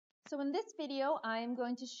So in this video, I'm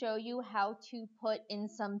going to show you how to put in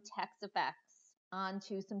some text effects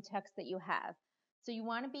onto some text that you have. So you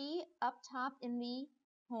want to be up top in the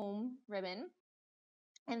home ribbon,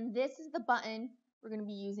 and this is the button we're going to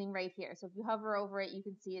be using right here. So if you hover over it, you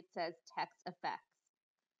can see it says text effects.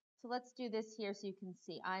 So let's do this here so you can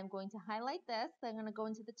see. I'm going to highlight this, then I'm going to go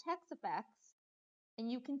into the text effects, and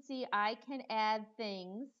you can see I can add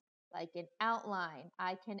things like an outline.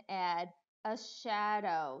 I can add a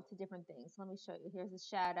shadow to different things. Let me show you. Here's a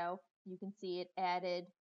shadow. You can see it added,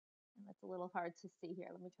 and that's a little hard to see here.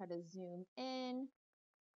 Let me try to zoom in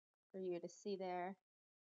for you to see there.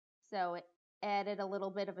 So it added a little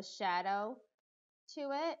bit of a shadow to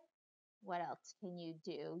it. What else can you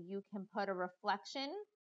do? You can put a reflection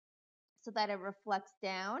so that it reflects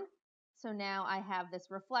down. So now I have this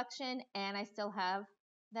reflection and I still have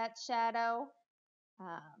that shadow.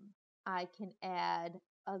 I can add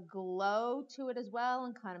a glow to it as well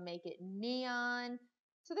and kind of make it neon.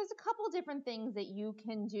 So there's a couple different things that you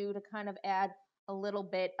can do to kind of add a little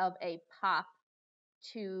bit of a pop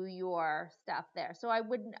to your stuff there. So I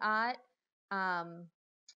would not,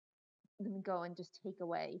 let me go and just take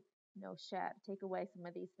away, take away some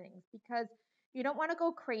of these things because you don't want to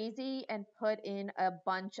go crazy and put in a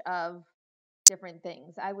bunch of different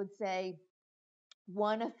things. I would say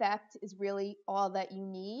one effect is really all that you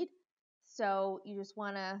need. So you just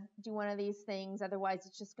want to do one of these things. Otherwise,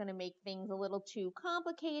 it's just going to make things a little too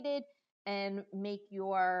complicated and make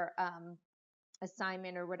your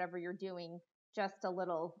assignment or whatever you're doing just a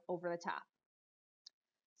little over the top.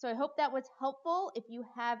 So I hope that was helpful. If you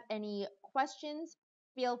have any questions,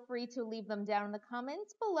 feel free to leave them down in the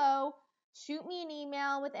comments below. Shoot me an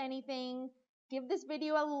email with anything. Give this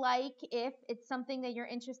video a like if it's something that you're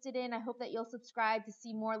interested in. I hope that you'll subscribe to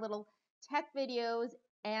see more little tech videos.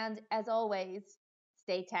 And as always,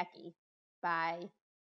 stay techy. Bye.